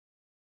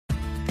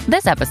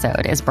This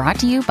episode is brought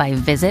to you by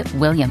Visit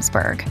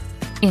Williamsburg.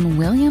 In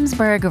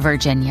Williamsburg,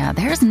 Virginia,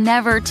 there's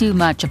never too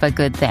much of a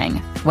good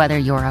thing. Whether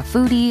you're a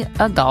foodie,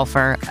 a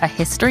golfer, a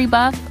history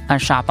buff, a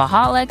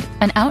shopaholic,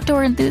 an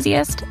outdoor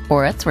enthusiast,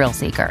 or a thrill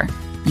seeker,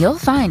 you'll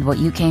find what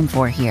you came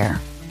for here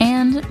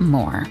and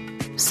more.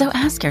 So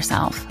ask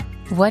yourself,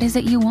 what is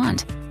it you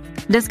want?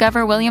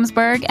 Discover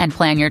Williamsburg and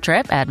plan your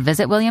trip at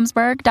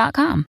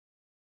visitwilliamsburg.com.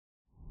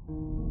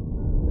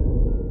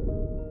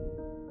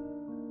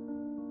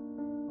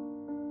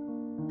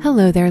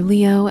 Hello there,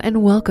 Leo,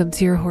 and welcome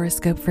to your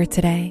horoscope for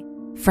today,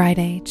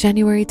 Friday,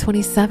 January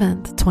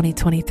 27th,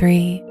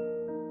 2023.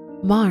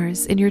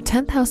 Mars in your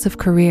 10th house of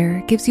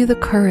career gives you the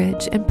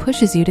courage and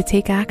pushes you to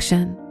take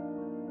action.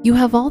 You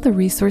have all the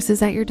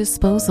resources at your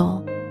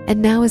disposal,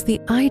 and now is the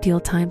ideal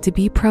time to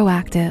be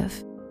proactive.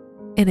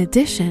 In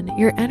addition,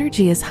 your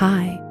energy is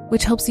high,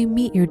 which helps you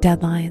meet your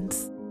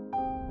deadlines.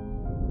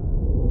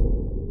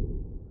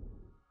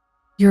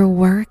 Your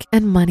work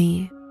and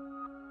money.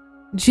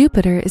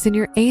 Jupiter is in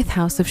your 8th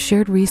house of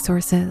shared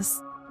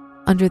resources.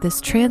 Under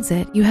this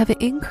transit, you have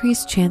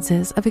increased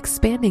chances of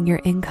expanding your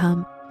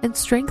income and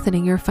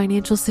strengthening your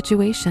financial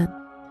situation,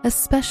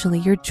 especially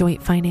your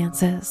joint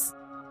finances.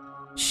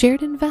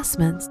 Shared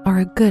investments are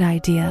a good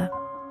idea.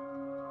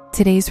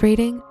 Today's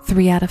rating,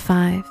 3 out of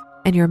 5,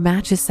 and your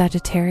match is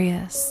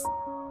Sagittarius.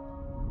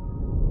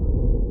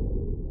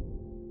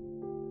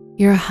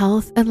 Your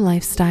health and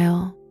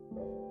lifestyle.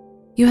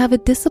 You have a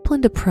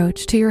disciplined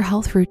approach to your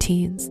health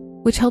routines,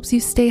 which helps you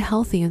stay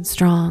healthy and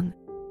strong.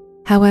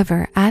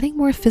 However, adding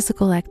more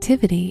physical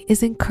activity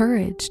is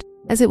encouraged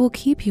as it will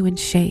keep you in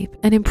shape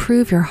and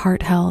improve your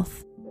heart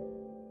health.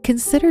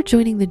 Consider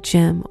joining the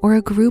gym or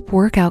a group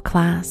workout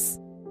class.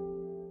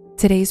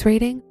 Today's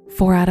rating,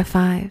 4 out of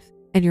 5,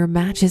 and your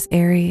match is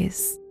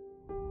Aries.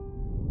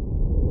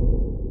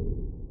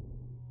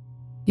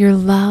 Your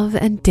love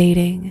and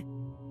dating.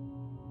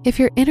 If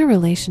you're in a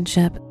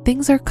relationship,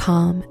 things are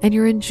calm and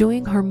you're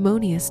enjoying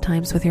harmonious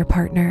times with your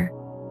partner.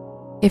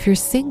 If you're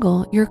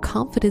single, your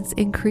confidence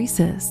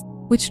increases,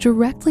 which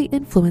directly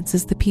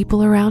influences the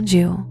people around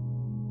you.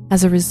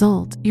 As a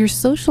result, your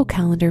social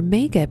calendar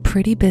may get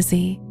pretty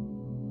busy.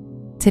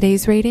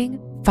 Today's rating,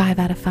 5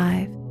 out of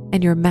 5,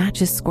 and your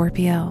match is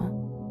Scorpio.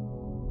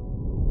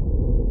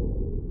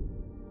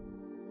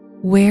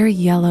 Wear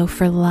yellow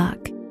for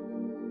luck.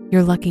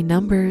 Your lucky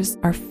numbers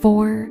are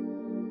 4,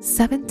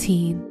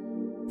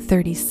 17,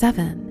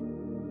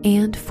 37,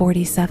 and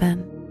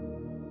 47.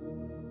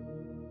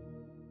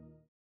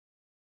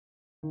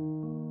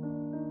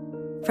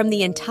 From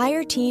the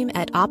entire team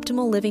at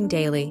Optimal Living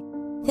Daily,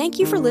 thank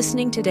you for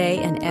listening today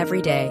and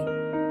every day.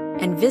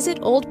 And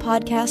visit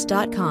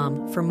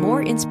oldpodcast.com for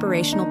more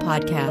inspirational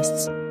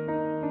podcasts.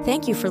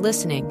 Thank you for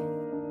listening.